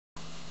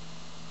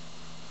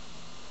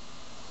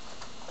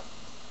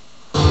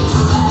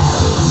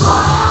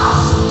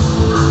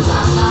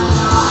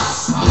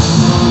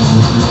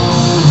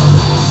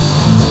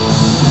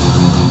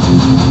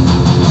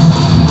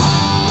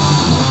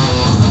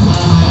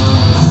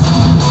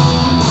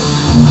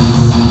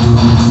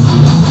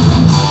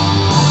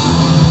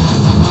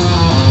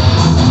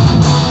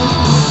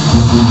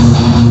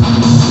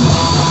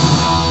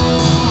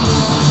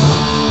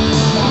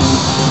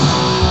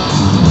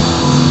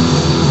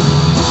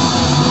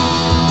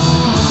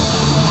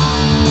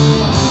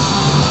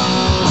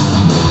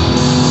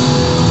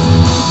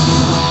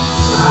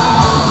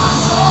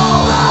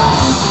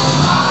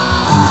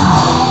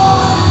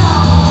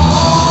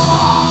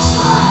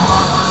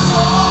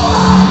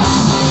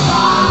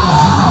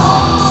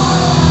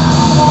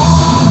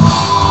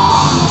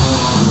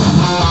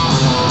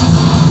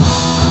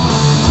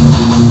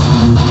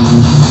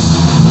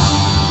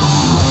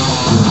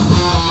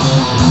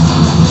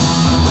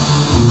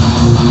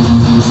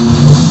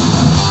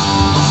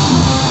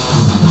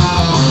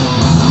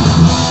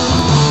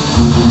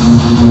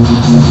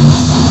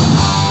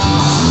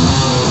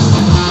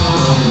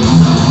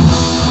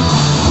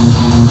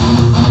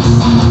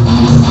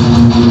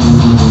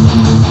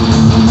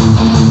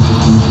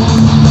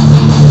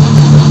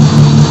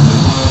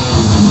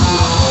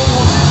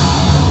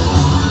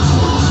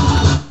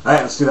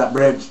see that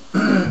bridge.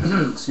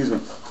 Excuse me.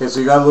 Okay,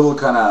 so you got a little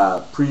kind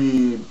of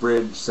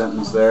pre-bridge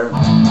sentence there.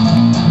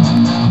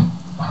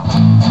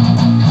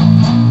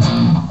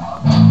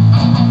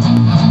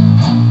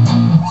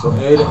 So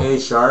A to A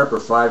sharp, or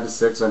 5 to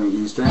 6 on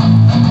your E string.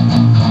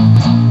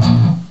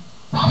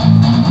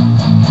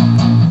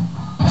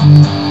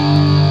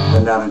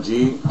 Then down to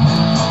G.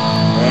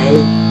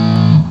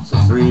 A. So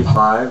 3,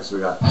 5. So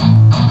we got.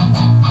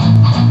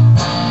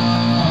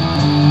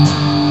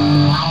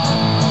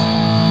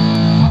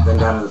 Then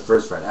down to the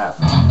first fret, F.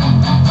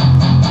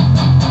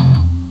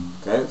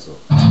 Okay, so.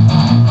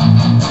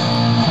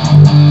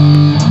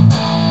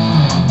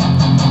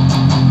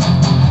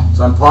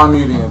 So I'm palm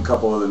muting a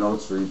couple of the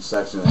notes for each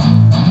section.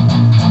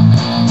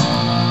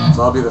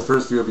 So I'll be the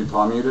first few will be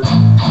palm muted.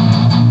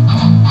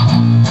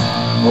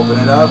 Open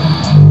it up,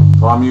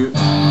 palm mute.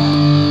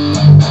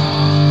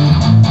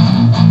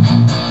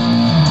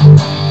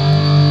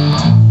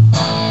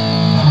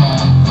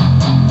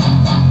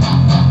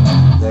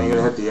 Then you're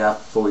gonna hit the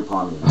F fully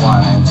palm muted.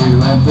 1 and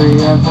 2 and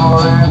 3 and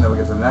 4 and then we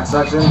get to the next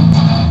section.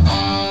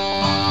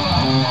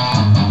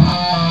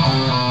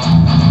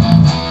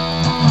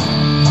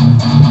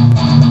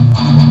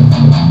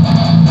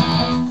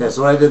 Okay,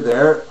 so what I did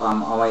there on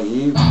my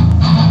E.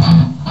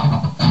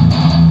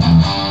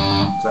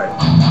 Sorry.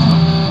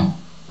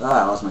 I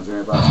lost my train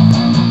of thought.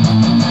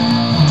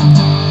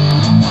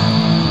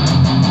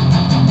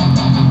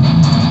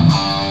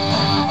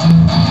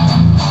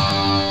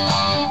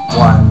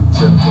 One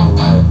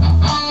triplet.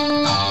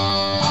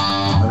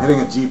 I'm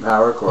hitting a G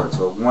power chord,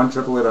 so one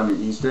triplet on your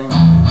E string,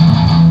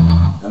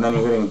 and then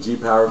you're hitting a G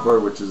power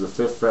chord, which is the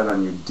 5th fret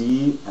on your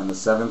D and the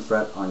 7th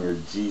fret on your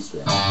G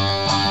string.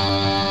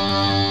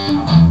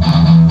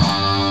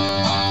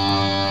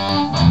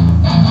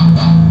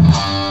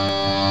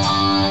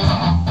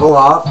 Pull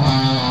off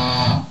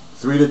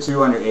 3 to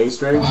 2 on your A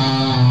string,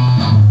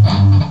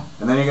 and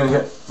then you're going to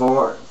hit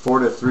 4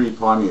 to 3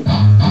 palm mute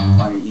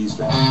on your E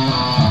string.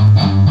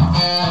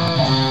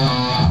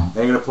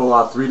 Then you're going to pull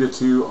off 3 to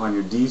 2 on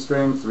your D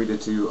string, 3 to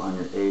 2 on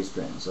your A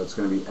string. So it's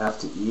going to be F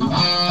to E,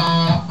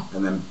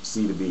 and then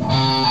C to B.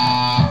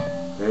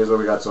 Okay, here's what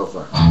we got so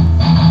far.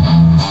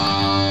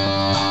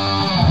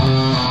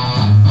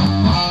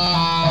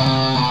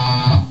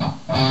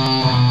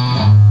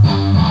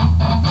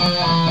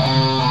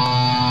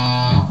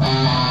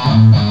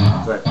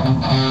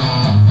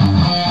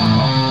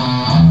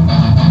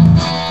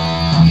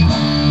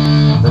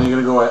 Then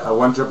you're going to go a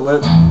 1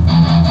 triplet,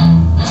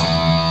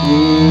 E,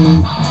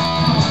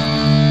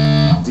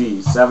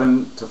 D,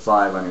 7 to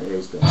 5 on your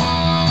A string.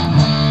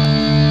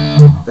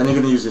 Then you're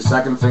going to use your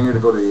 2nd finger to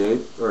go to the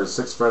 8th or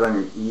 6th fret on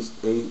your E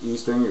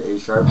string, your A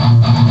sharp. 1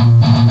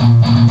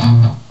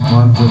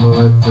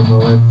 triplet,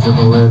 triplet,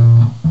 triplet.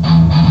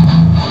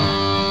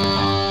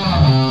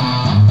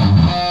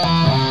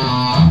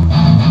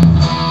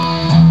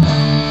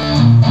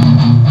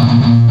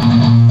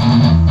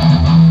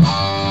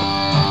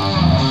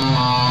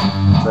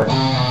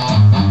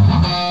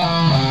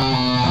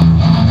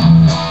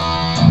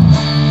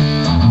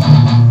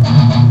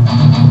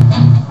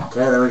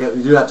 Okay, then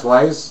you do that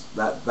twice,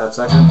 that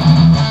section.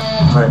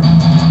 Right.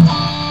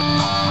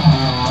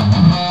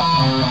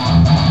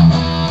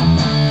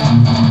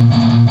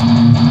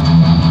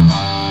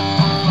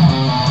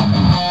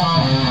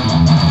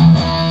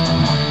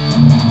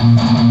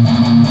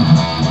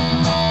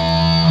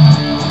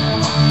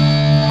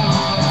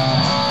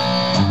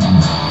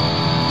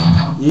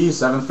 E,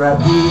 7th fret,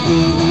 E,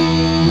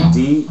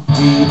 D,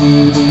 D,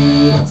 D,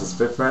 that's his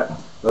 5th fret.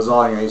 Those are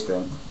all on your A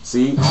string.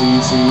 C,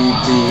 C, C,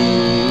 B,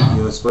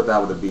 you would split that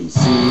with a B.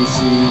 C, C,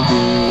 B,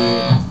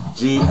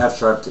 G, F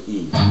sharp to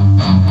E.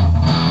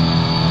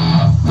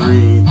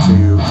 3,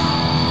 2,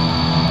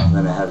 and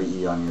then a heavy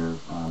E on your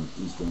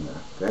E string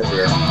there. Okay, so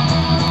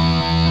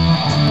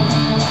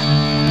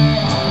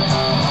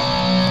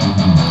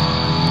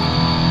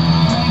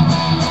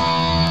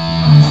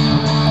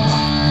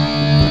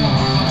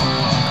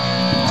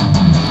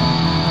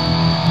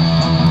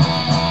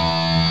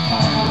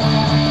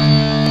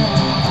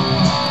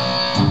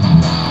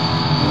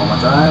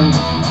time.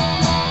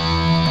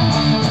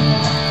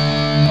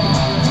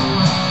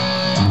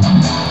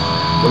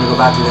 We're going to go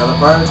back to the other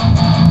part.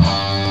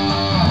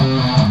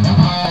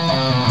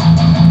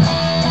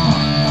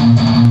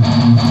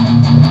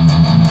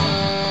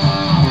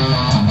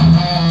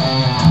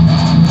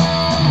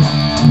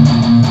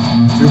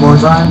 Two more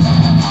times.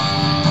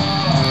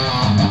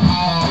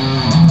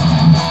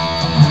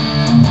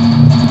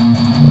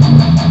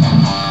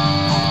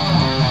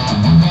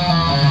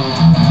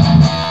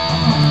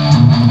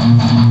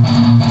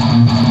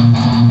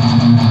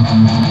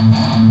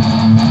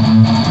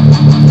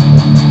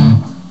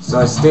 So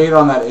I stayed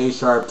on that A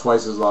sharp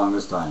twice as long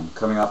this time,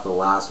 coming off the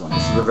last one.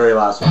 This is the very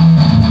last one.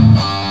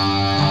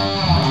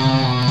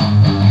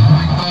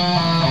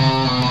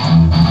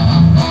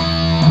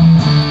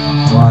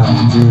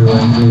 1, 2,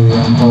 and 3,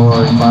 and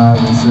 4, and 5,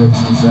 and 6,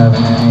 and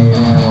 7, and 8,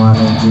 and 1,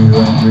 and 2,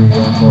 and 3,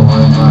 and 4,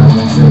 and 5,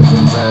 and 6,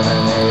 and 7,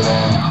 and 8,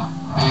 and...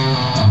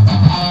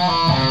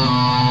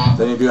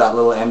 Then you do that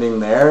little ending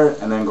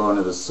there, and then go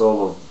into the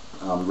solo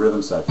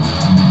rhythm section.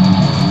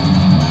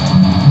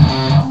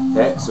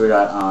 Okay, so we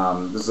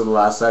got this is the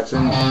last section.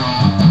 And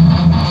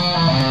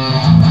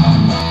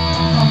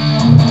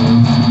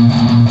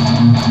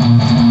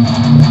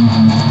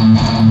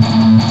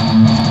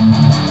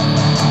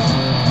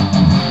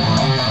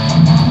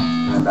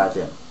then back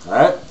in. All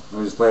right, let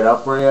me just play it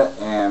out for you,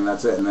 and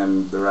that's it. And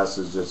then the rest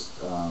is just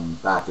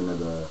back into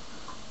the.